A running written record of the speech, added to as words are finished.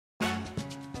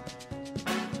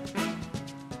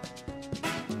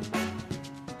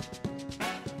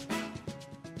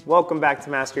Welcome back to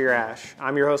Master Your Ash.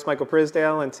 I'm your host, Michael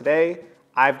Prisdale, and today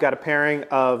I've got a pairing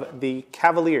of the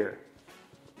Cavalier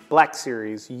Black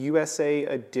Series USA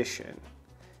Edition.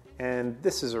 And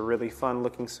this is a really fun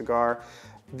looking cigar.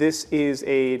 This is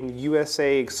a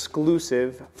USA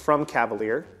exclusive from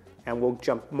Cavalier, and we'll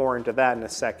jump more into that in a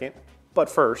second. But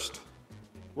first,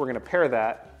 we're gonna pair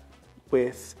that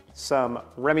with some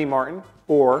Rémy Martin,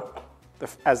 or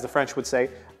as the French would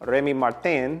say, Rémy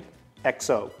Martin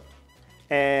XO.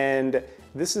 And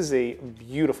this is a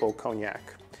beautiful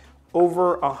cognac.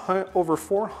 Over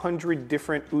 400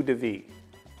 different eau de vie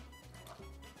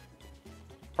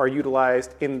are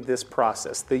utilized in this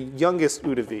process. The youngest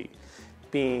eau de vie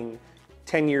being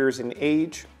 10 years in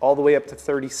age, all the way up to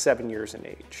 37 years in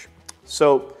age.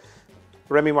 So,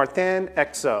 Rémy Martin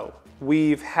XO.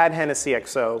 We've had Hennessy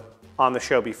XO on the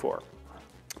show before.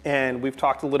 And we've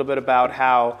talked a little bit about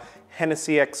how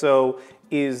Hennessy XO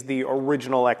is the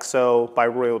original XO by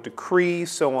royal decree,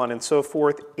 so on and so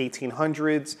forth,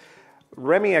 1800s.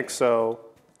 Rémy XO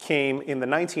came in the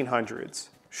 1900s,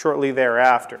 shortly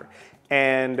thereafter.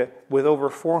 And with over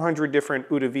 400 different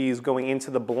eau de vies going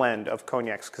into the blend of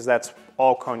cognacs, because that's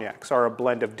all cognacs are a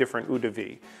blend of different eau de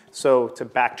vie. So to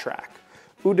backtrack,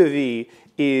 eau de vie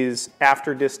is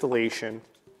after distillation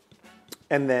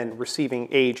and then receiving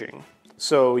aging.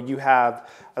 So you have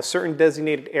a certain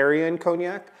designated area in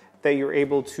cognac that you're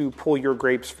able to pull your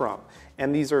grapes from.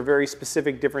 And these are very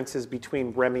specific differences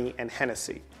between Rémy and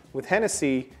Hennessy. With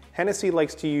Hennessy, Hennessy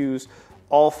likes to use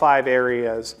all 5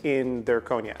 areas in their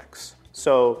cognacs.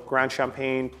 So Grand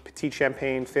Champagne, Petit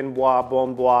Champagne, Fin Bois,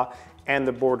 Bon Bois, and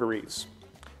the Borderies.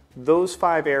 Those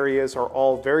 5 areas are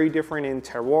all very different in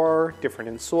terroir, different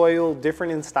in soil,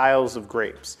 different in styles of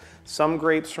grapes. Some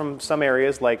grapes from some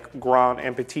areas like Grand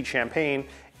and Petit Champagne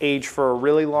age for a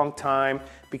really long time,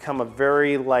 become a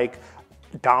very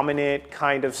dominant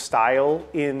kind of style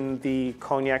in the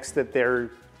cognacs that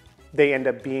they end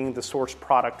up being the source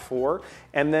product for.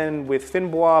 And then with Fin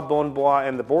Bois, Bon Bois,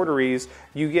 and the Borderies,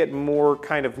 you get more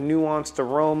kind of nuanced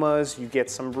aromas. You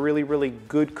get some really, really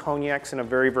good cognacs in a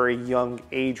very, very young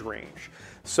age range.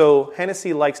 So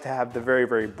Hennessy likes to have the very,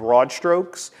 very broad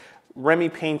strokes.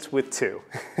 Rémy paints with 2.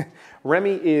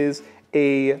 Rémy is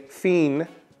a Fin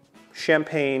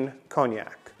Champagne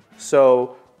cognac.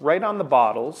 So right on the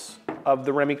bottles of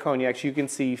the Rémy cognacs, you can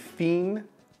see Fin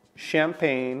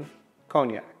Champagne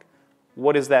Cognac.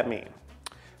 What does that mean?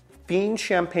 Fin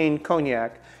Champagne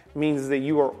Cognac means that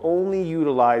you are only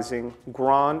utilizing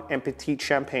Grand and Petit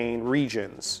Champagne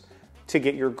regions to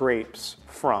get your grapes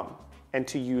from and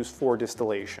to use for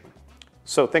distillation.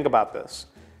 So think about this.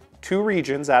 2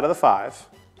 regions out of the 5,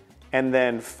 and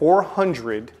then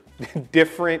 400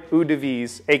 different eau de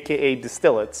vies, aka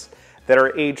distillates, that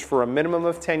are aged for a minimum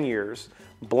of 10 years,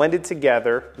 blended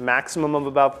together, maximum of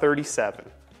about 37,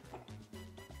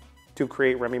 to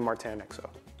create Rémy Martin XO.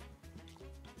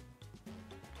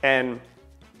 And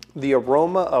the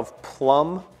aroma of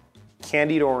plum,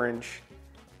 candied orange,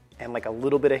 and a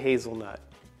little bit of hazelnut.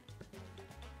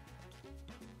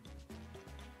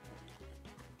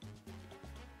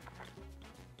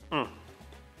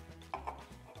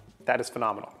 That is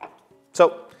phenomenal.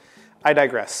 So, I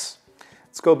digress.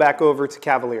 Let's go back over to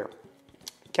Cavalier.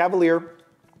 Cavalier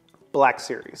Black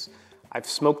Series. I've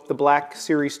smoked the Black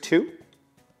Series 2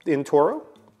 in Toro.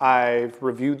 I've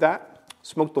reviewed that.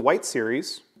 Smoked the White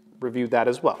Series, reviewed that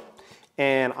as well.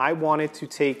 And I wanted to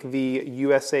take the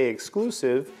USA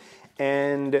exclusive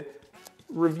and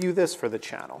review this for the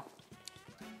channel.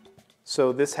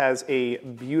 So this has a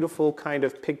beautiful kind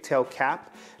of pigtail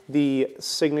cap, the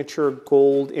signature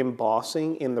gold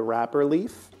embossing in the wrapper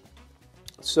leaf.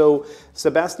 So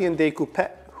Sébastien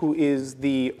Descoupet, who is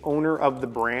the owner of the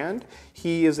brand,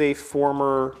 he is a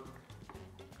former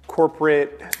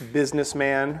corporate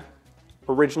businessman,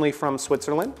 originally from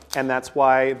Switzerland, and that's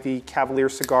why the Cavalier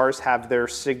cigars have their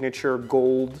signature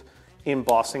gold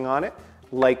embossing on it,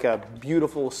 like a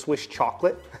beautiful Swiss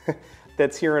chocolate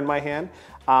that's here in my hand.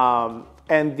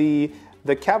 And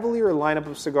the Cavalier lineup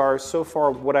of cigars, so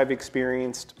far what I've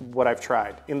experienced, what I've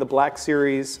tried. In the Black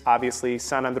Series, obviously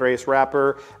San Andrés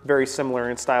wrapper, very similar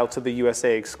in style to the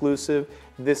USA exclusive.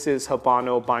 This is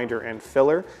Habano binder and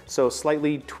filler, so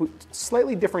slightly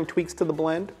different tweaks to the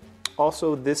blend.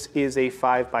 Also, this is a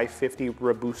 5x50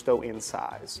 Robusto in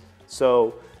size.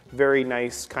 So very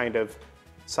nice kind of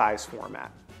size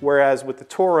format. Whereas with the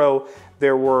Toro,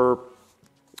 there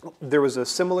was a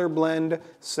similar blend,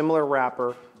 similar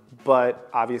wrapper, but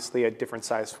obviously a different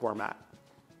size format.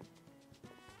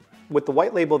 With the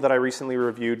white label that I recently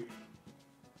reviewed,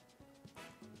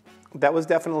 that was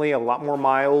definitely a lot more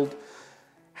mild,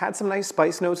 Had some nice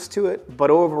spice notes to it, but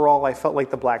overall I felt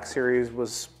like the Black Series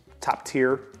was top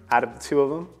tier out of the two of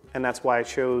them, and that's why I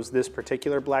chose this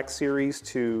particular Black Series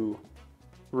to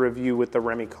review with the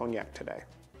Rémy Cognac today.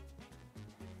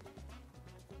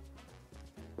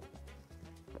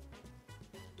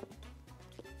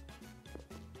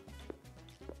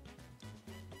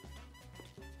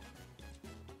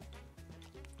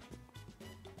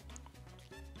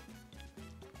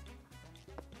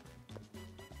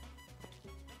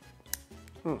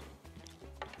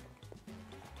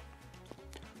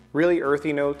 Really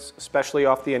earthy notes, especially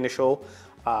off the initial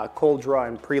cold draw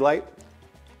and pre-light.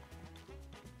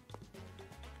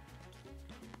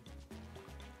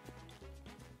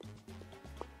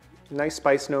 Nice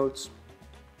spice notes.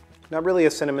 Not really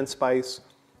a cinnamon spice,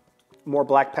 more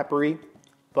black peppery,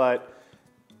 but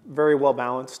very well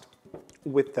balanced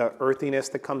with the earthiness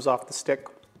that comes off the stick.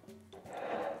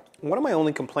 One of my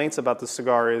only complaints about this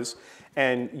cigar is,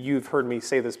 and you've heard me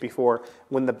say this before,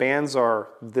 when the bands are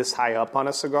this high up on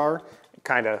a cigar, it's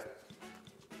kind of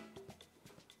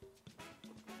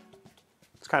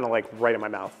like right in my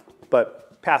mouth.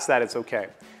 But past that, it's okay.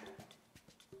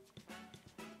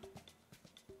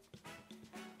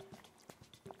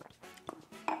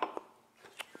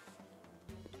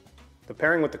 The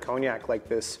pairing with the cognac, like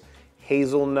this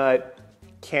hazelnut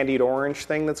candied orange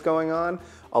thing that's going on,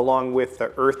 along with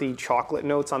the earthy chocolate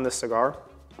notes on this cigar,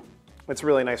 it's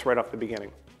really nice right off the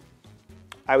beginning.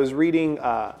 I was reading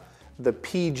the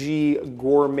PG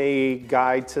Gourmet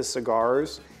Guide to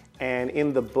Cigars, and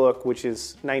in the book, which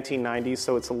is 1990,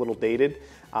 so it's a little dated,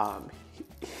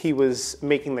 he was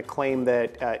making the claim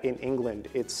that in England,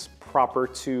 it's proper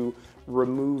to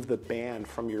remove the band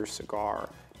from your cigar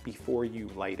before you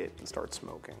light it and start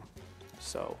smoking.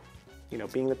 So, you know,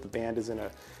 being that the band is in a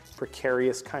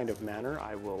precarious kind of manner,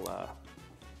 I will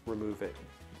remove it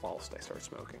whilst I start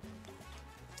smoking.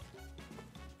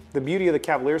 The beauty of the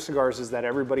Cavalier cigars is that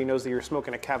everybody knows that you're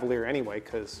smoking a Cavalier anyway,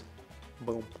 because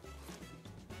boom.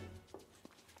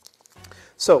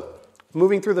 So,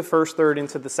 moving through the first third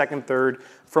into the second third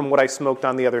from what I smoked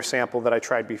on the other sample that I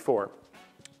tried before.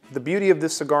 The beauty of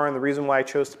this cigar and the reason why I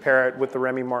chose to pair it with the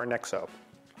Rémy Martin XO.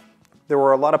 There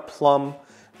were a lot of plum,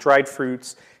 dried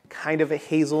fruits, kind of a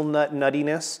hazelnut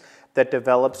nuttiness that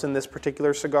develops in this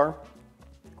particular cigar.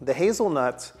 The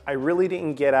hazelnuts, I really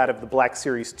didn't get out of the Black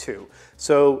Series 2.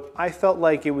 So I felt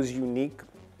like it was unique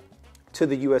to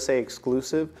the USA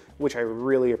exclusive, which I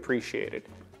really appreciated.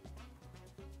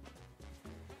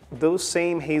 Those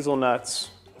same hazelnuts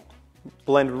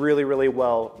blend really, really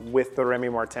well with the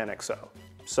Rémy Martin XO.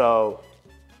 So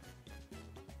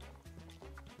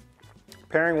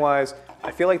pairing-wise,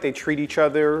 I feel like they treat each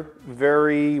other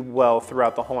very well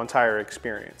throughout the whole entire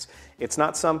experience. It's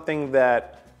not something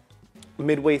that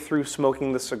midway through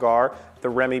smoking the cigar, the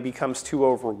Rémy becomes too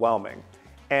overwhelming.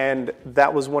 And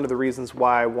that was one of the reasons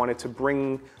why I wanted to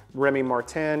bring Rémy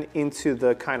Martin into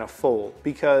the kind of fold,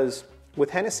 because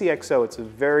with Hennessy XO, it's a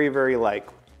very, very like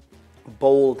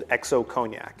bold XO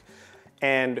cognac.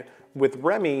 And with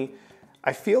Rémy,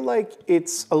 I feel like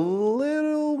it's a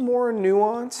little more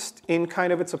nuanced in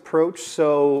kind of its approach.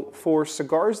 So for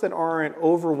cigars that aren't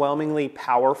overwhelmingly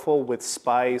powerful with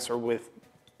spice or with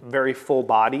very full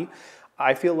body,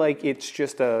 I feel like it's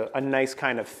just a nice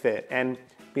kind of fit. And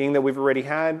being that we've already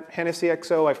had Hennessy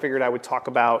XO, I figured I would talk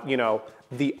about, you know,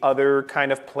 the other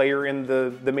kind of player in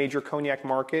the major cognac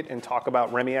market and talk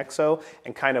about Rémy XO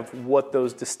and kind of what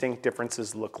those distinct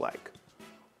differences look like.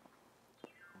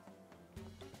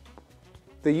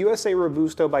 The USA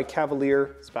Robusto by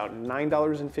Cavalier is about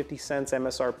 $9.50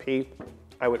 MSRP.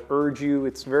 I would urge you,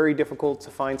 it's very difficult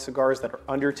to find cigars that are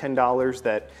under $10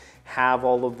 that have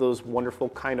all of those wonderful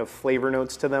kind of flavor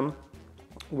notes to them,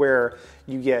 where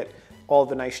you get all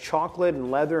the nice chocolate and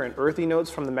leather and earthy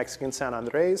notes from the Mexican San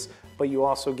Andres, but you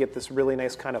also get this really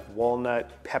nice kind of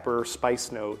walnut, pepper,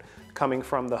 spice note coming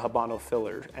from the Habano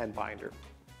filler and binder.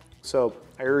 So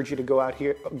I urge you to go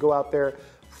out there,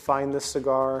 find this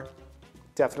cigar,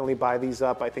 definitely buy these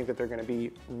up. I think that they're gonna be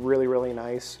really, really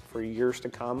nice for years to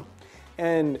come.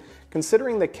 And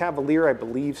considering that Cavalier, I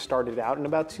believe, started out in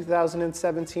about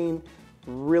 2017,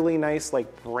 really nice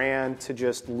like brand to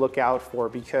just look out for,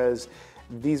 because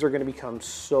these are going to become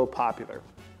so popular.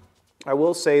 I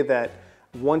will say that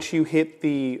once you hit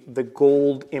the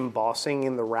gold embossing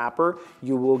in the wrapper,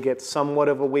 you will get somewhat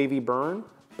of a wavy burn,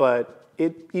 but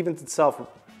it evens itself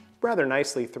rather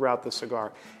nicely throughout the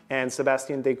cigar. And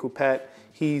Sébastien Decoupet,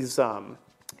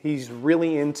 he's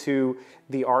really into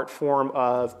the art form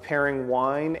of pairing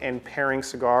wine and pairing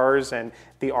cigars, and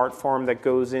the art form that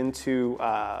goes into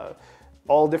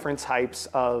all different types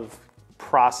of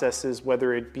processes,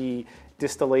 whether it be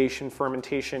distillation,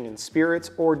 fermentation in spirits,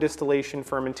 or distillation,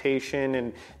 fermentation,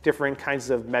 and different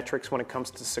kinds of metrics when it comes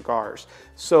to cigars.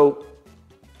 So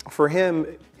for him,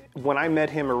 when I met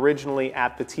him originally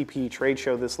at the TPE trade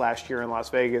show this last year in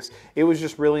Las Vegas, it was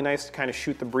just really nice to kind of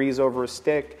shoot the breeze over a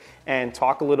stick and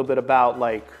talk a little bit about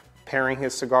like pairing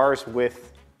his cigars with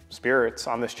spirits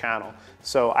on this channel.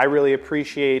 So I really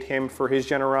appreciate him for his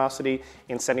generosity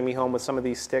in sending me home with some of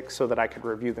these sticks so that I could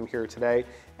review them here today.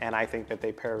 And I think that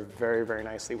they pair very, very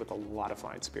nicely with a lot of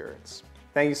fine spirits.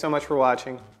 Thank you so much for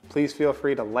watching. Please feel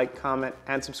free to like, comment,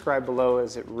 and subscribe below,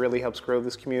 as it really helps grow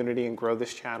this community and grow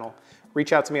this channel.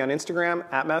 Reach out to me on Instagram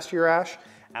 @MasterYourAsh,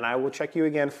 and I will check you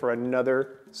again for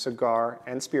another cigar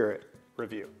and spirit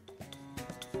review.